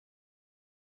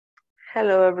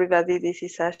Hello, everybody. This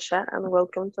is Sasha, and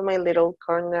welcome to my little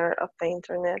corner of the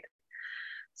internet.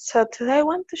 So, today I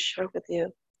want to share with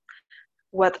you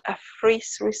what a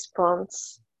freeze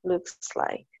response looks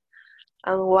like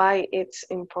and why it's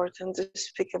important to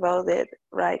speak about it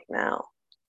right now.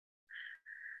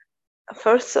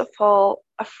 First of all,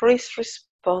 a freeze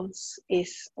response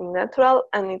is natural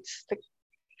and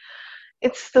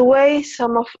it's the way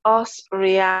some of us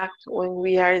react when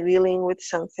we are dealing with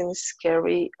something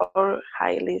scary or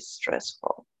highly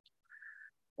stressful.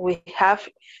 We have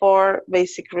four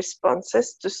basic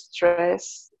responses to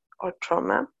stress or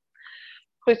trauma,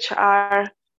 which are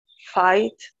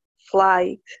fight,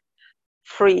 flight,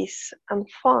 freeze, and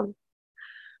fawn.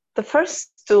 The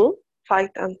first two, fight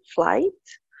and flight,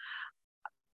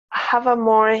 have a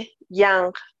more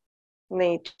yang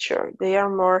nature. They are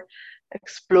more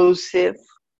explosive,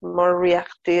 more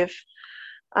reactive,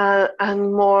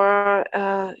 and more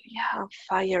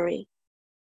fiery.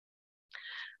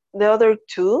 The other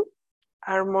two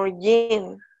are more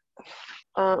yin.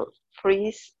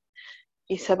 Freeze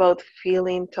is about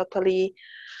feeling totally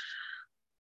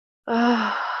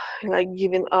uh, like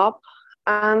giving up,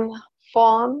 and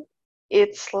fawn,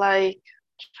 it's like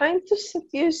trying to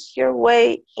seduce your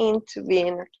way into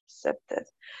being accepted.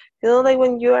 Like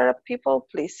when you are a people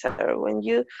pleaser, when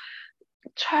you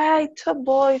try to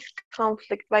avoid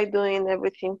conflict by doing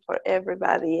everything for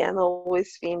everybody and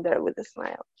always being there with a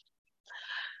smile.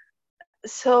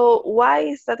 So why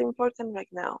is that important right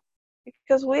now?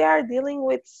 Because we are dealing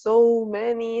with so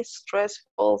many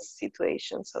stressful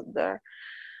situations out there.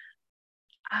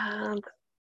 And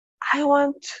I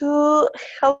want to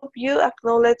help you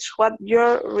acknowledge what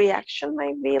your reaction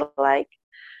might be like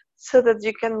so that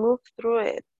you can move through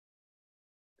it.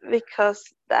 Because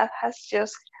that has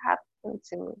just happened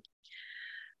to me.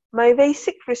 My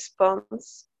basic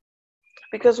response,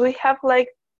 because we have like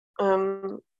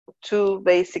two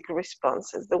basic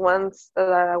responses, the ones that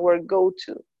are our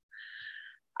go-to,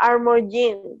 are more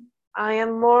yin. I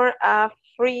am more a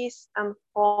freeze and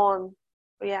fawn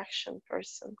reaction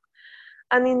person.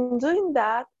 And in doing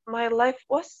that, my life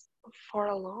was for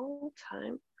a long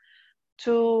time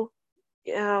to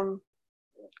um,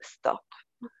 stop,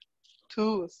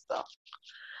 to stop.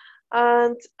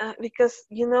 And because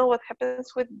you know what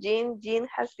happens with gin, gin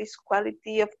has this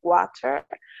quality of water.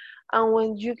 And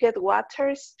when you get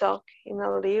water stuck in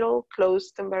a little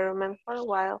closed environment for a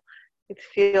while, it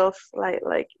feels like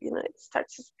it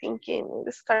starts stinking.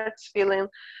 It starts feeling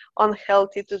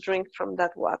unhealthy to drink from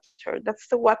that water. That's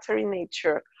the watery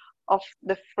nature of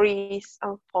the freeze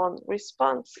and fawn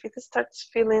response. It starts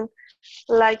feeling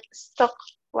like stuck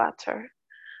water.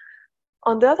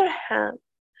 On the other hand,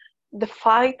 the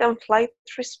fight and flight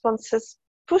responses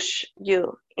push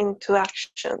you into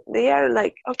action. They are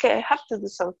like, okay, I have to do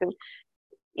something,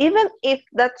 even if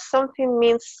that something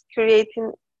means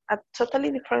creating a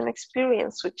totally different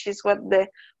experience, which is what the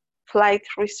flight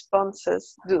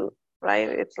responses do, right?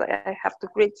 It's like I have to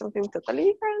create something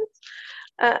totally different.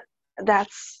 Uh,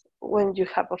 that's when you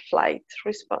have a flight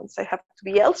response. I have to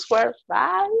be elsewhere.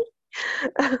 Bye.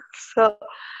 So,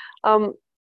 um,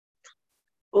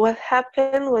 what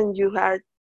happens when you are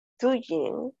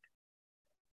doing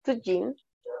doing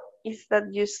is that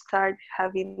you start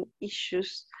having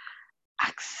issues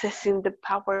accessing the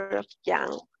power of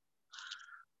yang.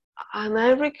 And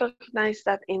I recognized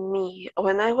that in me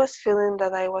when I was feeling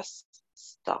that I was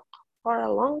stuck for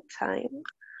a long time.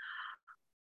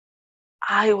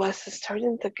 I was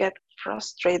starting to get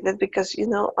frustrated because,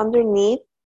 underneath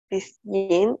this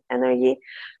yin energy,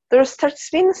 there starts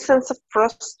being a sense of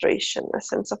frustration, a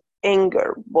sense of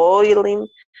anger boiling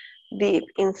deep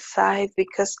inside,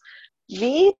 because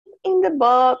deep in the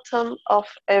bottom of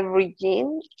every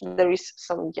yin, there is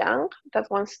some yang that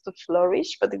wants to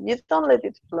flourish, but if you don't let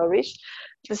it flourish,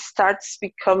 it starts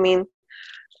becoming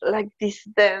like this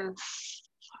dense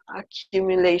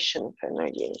accumulation of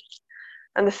energy.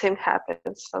 And the same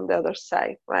happens on the other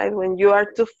side, right? When you are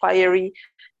too fiery,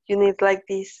 you need like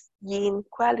this yin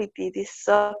quality, this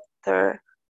softer,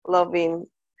 loving,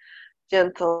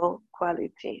 gentle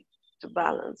quality to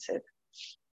balance it.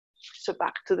 So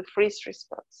back to the freeze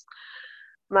response.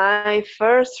 My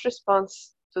first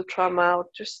response to trauma or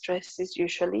to stress is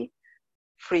usually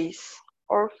freeze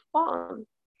or fawn.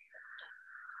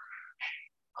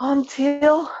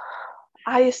 Until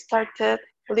I started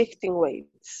lifting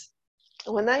weights.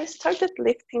 When I started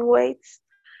lifting weights,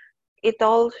 it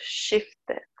all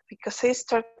shifted because I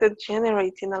started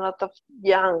generating a lot of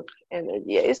young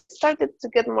energy. I started to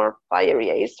get more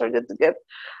fiery. I started to get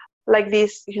like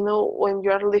this, when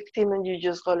you're lifting and you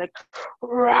just go like,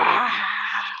 rah,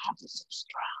 I'm so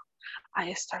strong.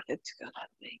 I started to go that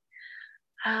way.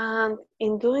 And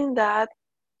in doing that,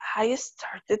 I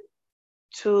started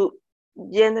to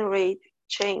generate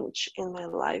change in my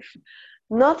life,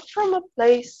 not from a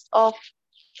place of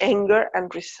anger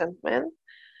and resentment,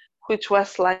 which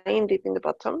was lying deep in the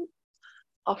bottom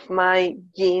of my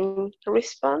yin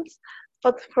response,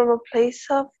 but from a place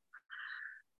of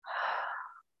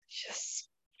just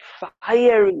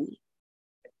fiery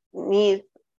need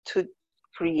to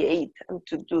create and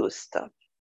to do stuff.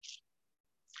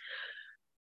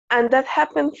 And that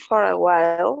happened for a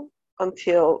while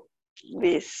until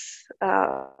this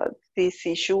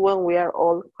issue when we are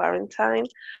all quarantined.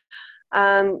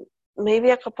 And maybe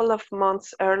a couple of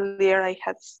months earlier, I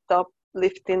had stopped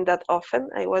lifting that often.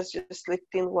 I was just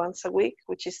lifting once a week,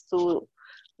 which is too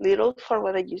little for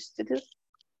what I used to do.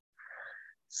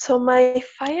 So my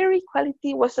fiery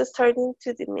quality was starting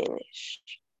to diminish.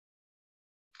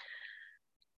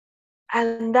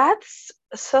 And that's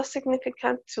so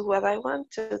significant to what I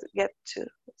want to get to.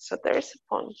 So there's a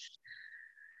point.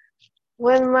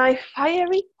 When my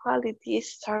fiery quality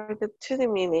started to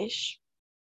diminish,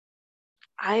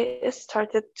 I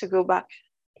started to go back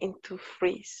into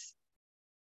freeze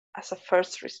as a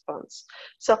first response.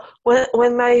 So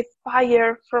when my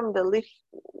fire from the lift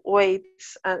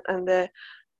weights and the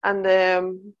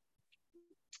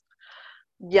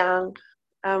young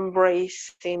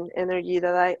embracing energy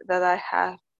that I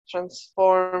have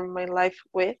transformed my life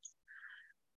with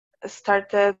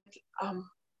started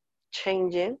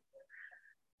changing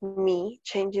me,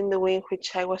 changing the way in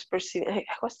which I was perceiving. I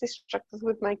was distracted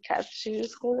with my cat. She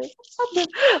was going like, "What's up?"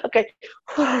 Okay,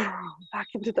 back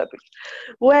into topic.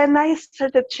 When I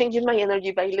started changing my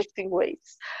energy by lifting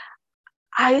weights,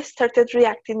 I started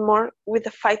reacting more with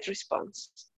a fight response.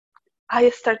 I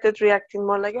started reacting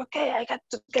more like, okay, I got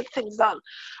to get things done.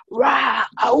 Rah,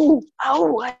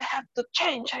 I have to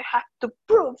change. I have to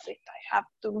prove it. I have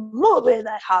to move it.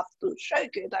 I have to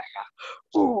shake it. I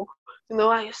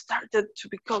started to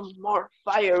become more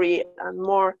fiery and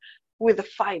more with a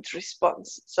fight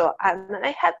response. So, and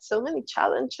I had so many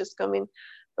challenges coming,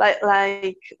 like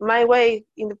my way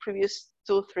in the previous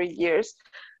 2-3 years.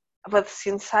 But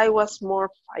since I was more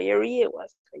fiery, it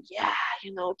was like, yeah,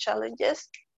 challenges,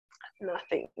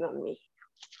 nothing on me.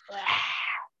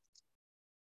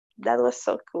 That was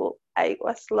so cool. I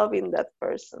was loving that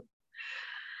person.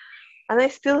 And I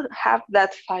still have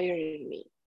that fire in me.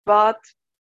 But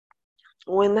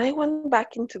when I went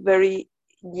back into very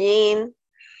yin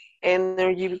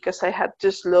energy because I had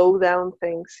to slow down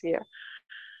things here,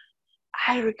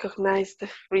 I recognized the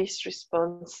freeze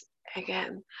response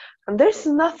again. And there's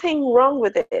nothing wrong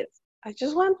with it. I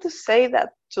just want to say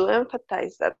that to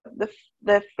emphasize that the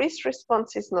freeze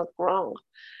response is not wrong.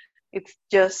 It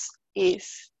just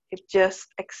is. It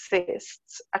just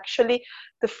exists. Actually,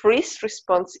 the freeze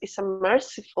response is a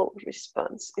merciful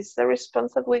response. It's the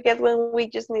response that we get when we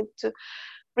just need to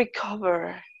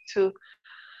recover, to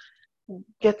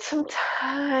get some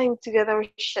time to get our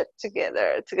shit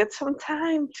together, to get some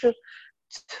time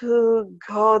to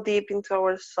go deep into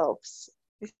ourselves.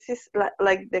 This is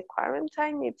like the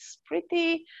quarantine. It's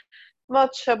pretty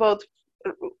much about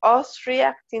us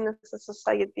reacting as a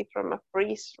society from a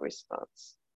freeze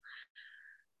response.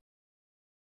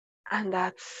 And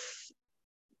that's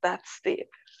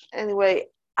deep. Anyway,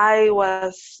 I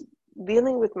was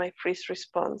dealing with my freeze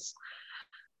response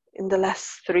in the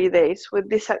last 3 days with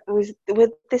this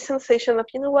sensation of,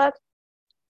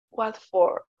 what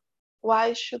for?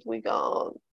 Why should we go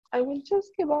on? I will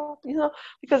just give up,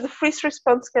 because the freeze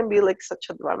response can be like such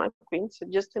a drama queen. So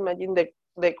just imagine the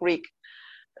Greek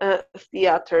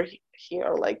theater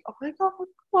here, like, oh my god,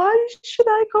 why should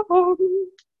I go on?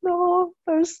 No,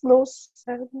 there's no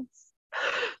sense.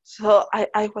 So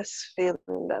I was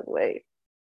feeling that way.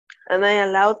 And I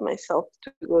allowed myself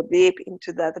to go deep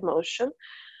into that emotion.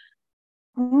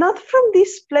 Not from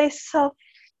this place of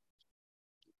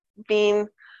being,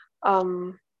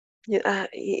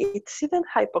 it's even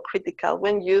hypocritical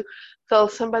when you tell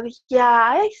somebody, yeah,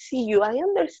 I see you, I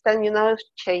understand,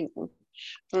 change.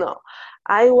 No,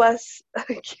 I was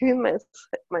giving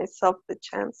myself the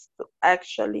chance to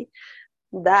actually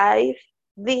dive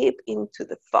deep into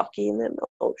the fucking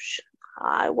emotion.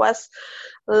 I was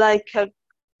like a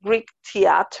Greek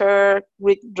theater,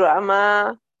 Greek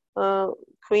drama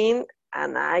queen,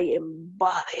 and I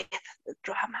embodied the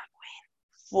drama queen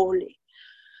fully.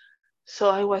 So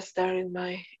I was there in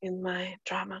my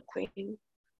drama queen.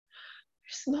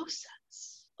 There's no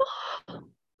sense.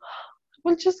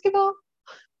 We'll just give up.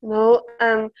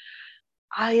 And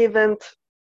I even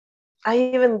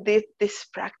did this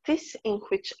practice in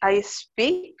which I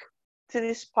speak to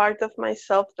this part of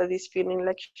myself that is feeling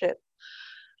like shit.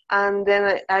 And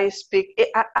then I speak.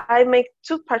 I make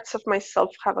two parts of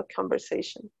myself have a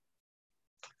conversation.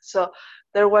 So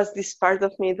there was this part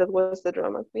of me that was the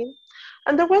drama queen,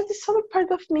 and there was this other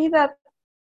part of me that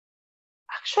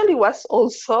actually was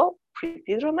also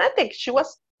pretty dramatic. She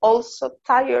was also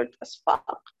tired as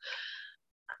fuck.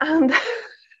 And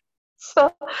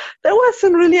so there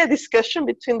wasn't really a discussion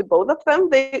between the both of them.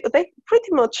 They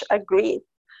pretty much agreed.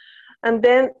 And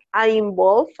then I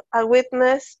involved a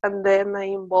witness, and then I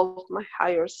involved my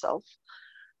higher self.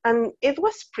 And it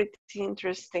was pretty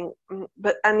interesting,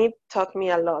 and it taught me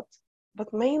a lot.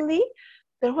 But mainly,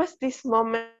 there was this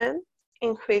moment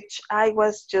in which I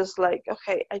was just like,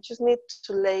 okay, I just need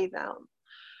to lay down,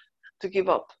 to give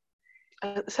up.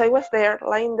 So I was there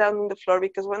lying down on the floor,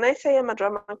 because when I say I'm a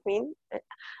drama queen,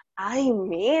 I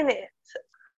mean it.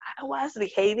 I was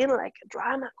behaving like a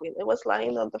drama queen. I was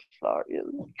lying on the floor,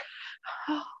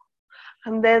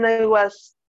 and then I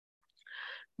was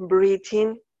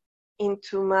breathing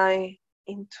into my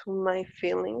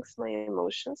feelings, my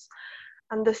emotions,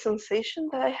 and the sensation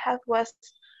that I had was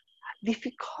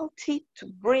difficulty to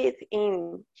breathe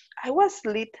in. I was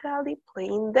literally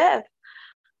playing dead,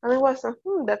 and I was like,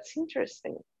 that's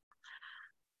interesting.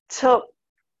 So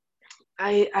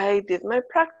I did my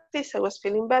practice. I was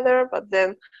feeling better, but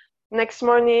then next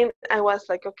morning I was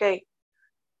like, okay,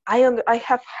 I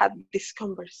have had this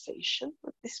conversation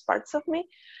with these parts of me.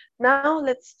 Now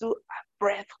let's do a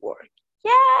breath work.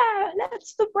 Yeah,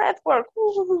 let's do breath work.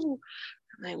 Ooh.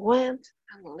 And I went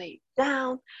and laid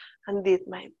down and did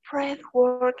my breath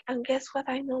work. And guess what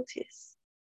I noticed?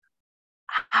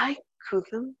 I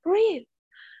couldn't breathe.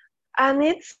 And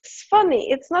it's funny.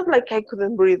 It's not like I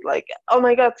couldn't breathe, like, oh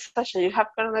my God, Sasha, you have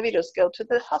coronavirus, go to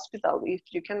the hospital if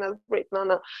you cannot breathe. No,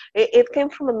 no. It came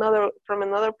from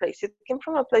another place. It came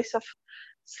from a place of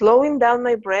slowing down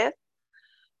my breath,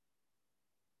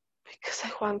 because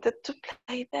I wanted to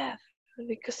play death,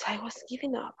 because I was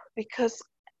giving up, because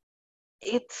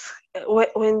it's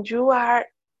when you are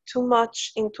too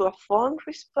much into a phone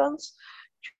response,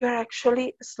 you are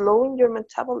actually slowing your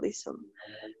metabolism,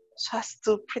 so as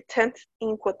to pretend,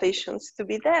 in quotations, to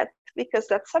be dead, because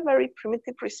that's a very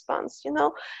primitive response.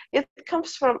 It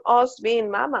comes from us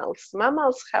being mammals.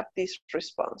 Mammals have this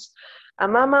response. A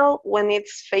mammal, when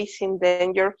it's facing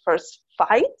danger, first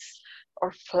fights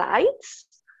or flights,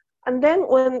 and then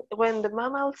when the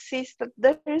mammal sees that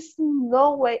there is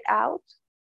no way out,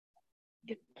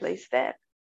 it plays dead.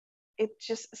 It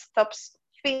just stops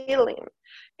feeling.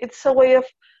 It's a way of,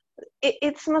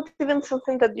 it's not even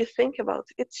something that you think about.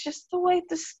 It's just a way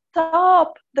to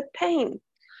stop the pain.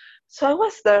 So I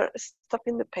was there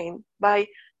stopping the pain by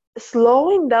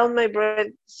slowing down my breath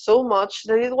so much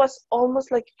that it was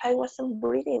almost like I wasn't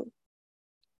breathing.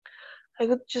 I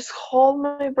would just hold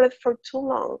my breath for too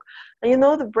long. And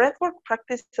the breathwork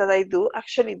practice that I do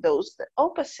actually does the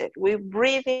opposite. We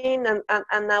breathe in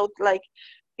and out like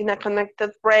in a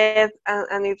connected breath,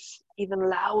 and it's even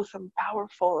loud and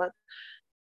powerful. And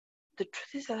the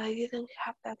truth is that I didn't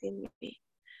have that in me.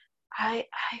 I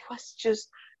was just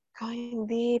going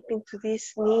deep into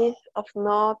this need of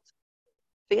not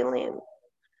feeling.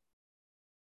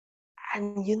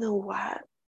 And you know what?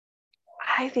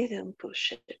 I didn't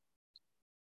push it.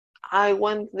 I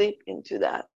went deep into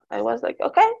that. I was like,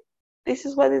 okay, this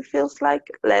is what it feels like.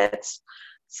 Let's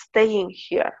stay in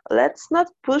here. Let's not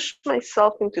push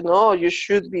myself into, no, you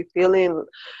should be feeling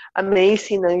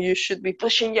amazing and you should be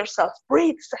pushing yourself.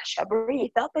 Breathe, Sasha,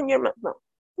 breathe. Open your mouth. No,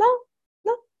 no,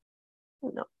 no,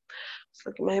 no. It's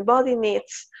like my body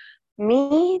needs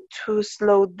me to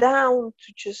slow down,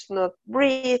 to just not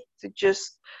breathe, to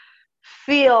just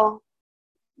feel.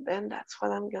 Then that's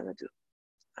what I'm gonna do.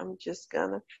 I'm just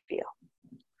gonna feel.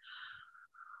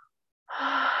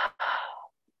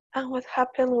 And what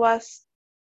happened was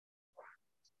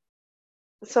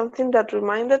something that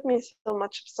reminded me so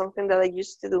much of something that I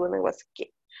used to do when I was a kid.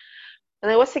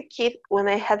 When I was a kid, when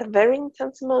I had a very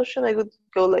intense emotion, I would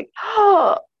go like,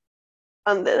 oh,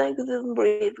 and then I couldn't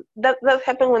breathe. That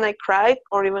happened when I cried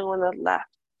or even when I laughed.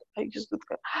 I just would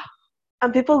go,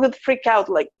 and people would freak out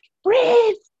like,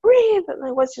 breathe, breathe, and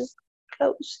I was just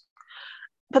closed.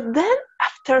 But then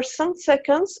after some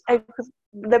seconds,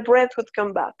 the breath would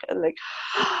come back and like,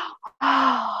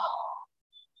 oh.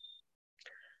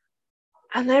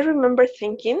 And I remember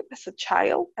thinking as a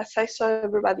child, as I saw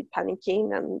everybody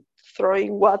panicking and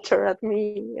throwing water at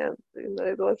me, and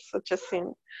it was such a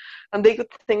scene. And they could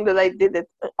think that I did it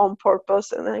on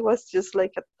purpose, and I was just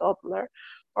like a toddler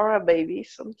or a baby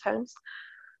sometimes.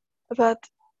 But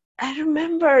I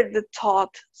remember the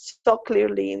thought so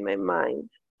clearly in my mind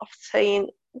of saying,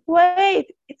 wait,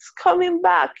 it's coming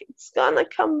back. It's gonna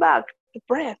come back. the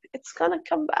breath. It's gonna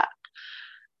come back.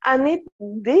 And it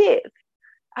did.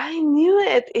 I knew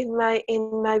it in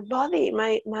my body.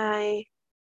 My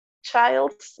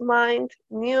child's mind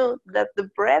knew that the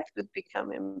breath would be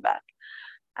coming back.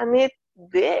 And it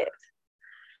did.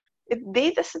 It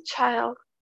did as a child,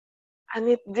 and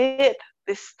it did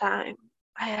this time.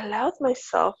 I allowed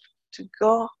myself to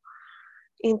go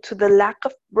into the lack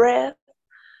of breath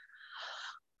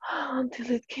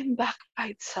until it came back by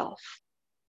itself.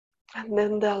 And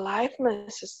then the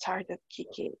aliveness started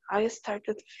kicking. I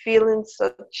started feeling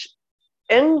such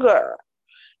anger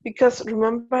because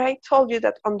remember I told you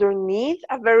that underneath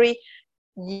a very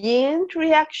yin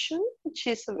reaction, which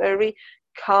is a very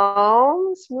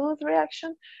calm, smooth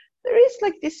reaction, there is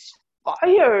like this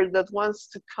fire that wants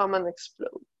to come and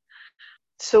explode.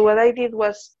 So what I did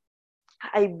was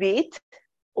I beat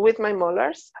with my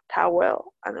molars a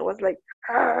towel, and I was like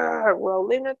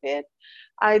rolling at it.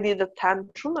 I did a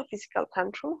tantrum, a physical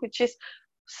tantrum, which is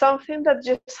something that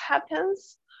just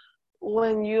happens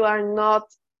when you are not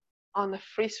on a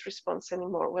freeze response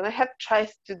anymore. When I have tried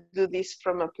to do this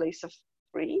from a place of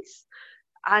freeze,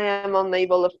 I am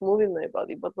unable of moving my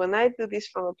body. But when I do this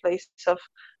from a place of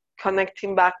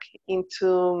connecting back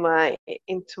into my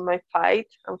fight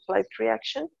and flight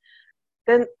reaction,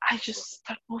 then I just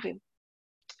start moving.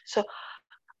 So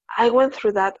I went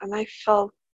through that, and I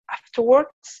felt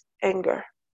afterwards anger.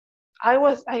 I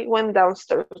went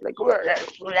downstairs like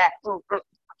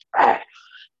I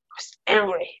was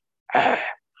angry,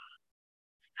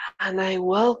 and I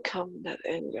welcomed that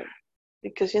anger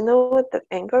because you know what that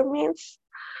anger means?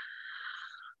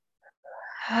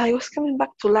 I was coming back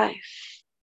to life.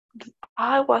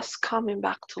 I was coming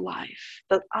back to life.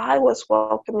 That I was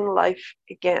welcoming life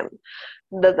again.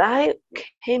 That I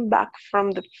came back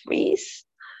from the freeze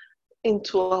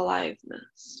into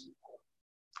aliveness.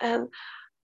 And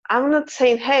I'm not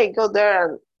saying, hey, go there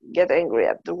and get angry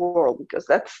at the world, because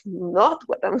that's not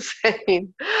what I'm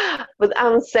saying. But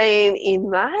I'm saying, in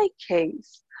my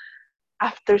case,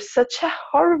 after such a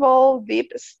horrible,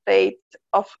 deep state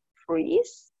of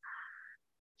freeze,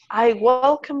 I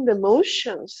welcomed the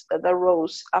emotions that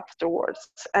arose afterwards.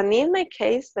 And in my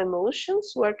case, the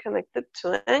emotions were connected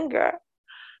to anger,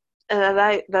 and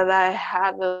that I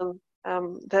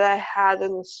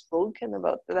hadn't spoken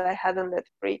about, that I hadn't let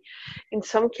free. In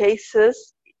some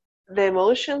cases, the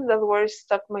emotions that were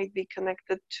stuck might be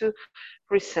connected to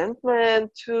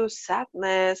resentment, to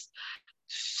sadness,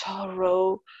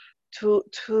 sorrow, to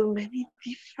many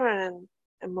different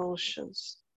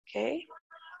emotions. Okay,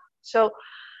 so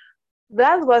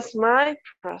that was my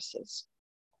process,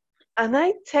 and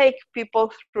I take people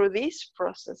through these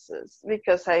processes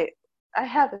because I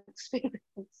have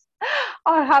experience.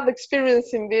 I have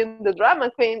experience in being the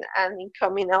drama queen and in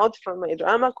coming out from my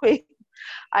drama queen.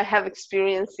 I have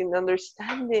experience in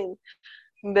understanding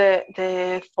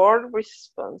the four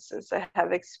responses. I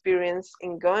have experience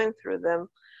in going through them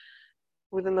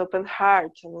with an open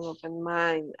heart and an open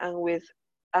mind, and with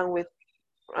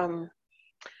um,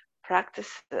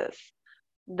 practices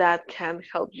that can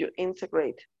help you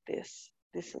integrate these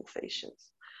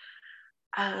sensations.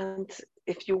 And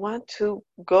if you want to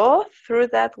go through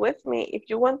that with me, if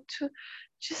you want to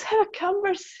just have a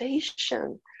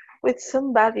conversation with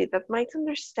somebody that might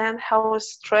understand how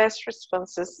stress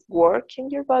responses work in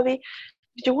your body,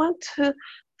 if you want to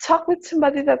talk with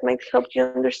somebody that might help you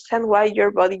understand why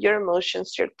your body, your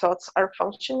emotions, your thoughts are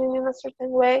functioning in a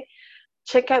certain way,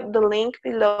 check out the link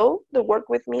below, the Work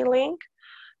With Me link.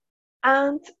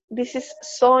 And this is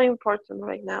so important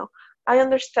right now. I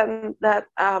understand that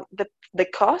the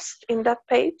cost in that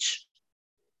page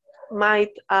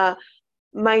might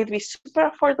be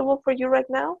super affordable for you right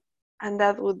now, and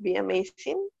that would be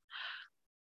amazing,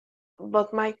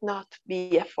 but might not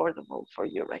be affordable for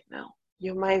you right now.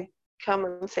 You might come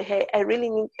and say, hey, I really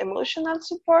need emotional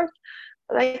support,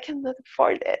 but I cannot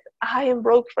afford it. I am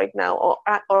broke right now,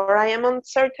 or I am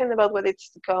uncertain about what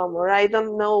is to come, or I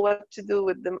don't know what to do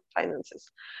with the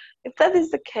finances. If that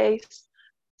is the case,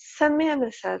 send me a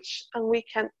message and we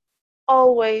can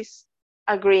always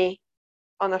agree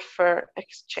on a fair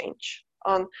exchange,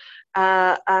 on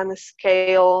a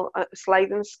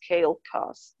sliding scale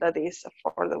cost that is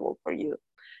affordable for you,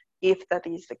 if that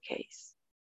is the case.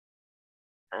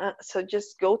 So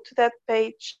just go to that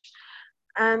page,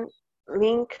 and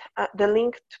the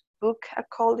link to book a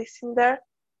call is in there,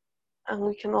 and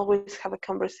we can always have a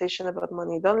conversation about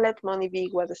money. Don't let money be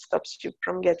what stops you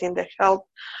from getting the help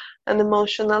and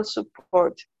emotional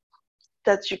support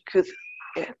that you could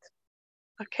get,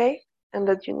 okay? And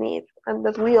that you need, and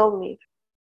that we all need.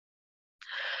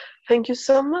 Thank you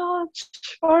so much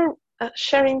for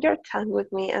sharing your time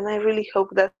with me. And I really hope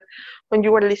that when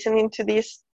you were listening to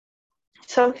this,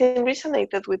 something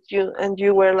resonated with you and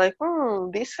you were like,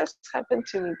 this has happened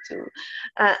to me too.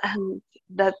 And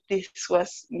that this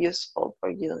was useful for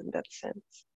you in that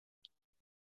sense.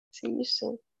 See you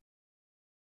soon.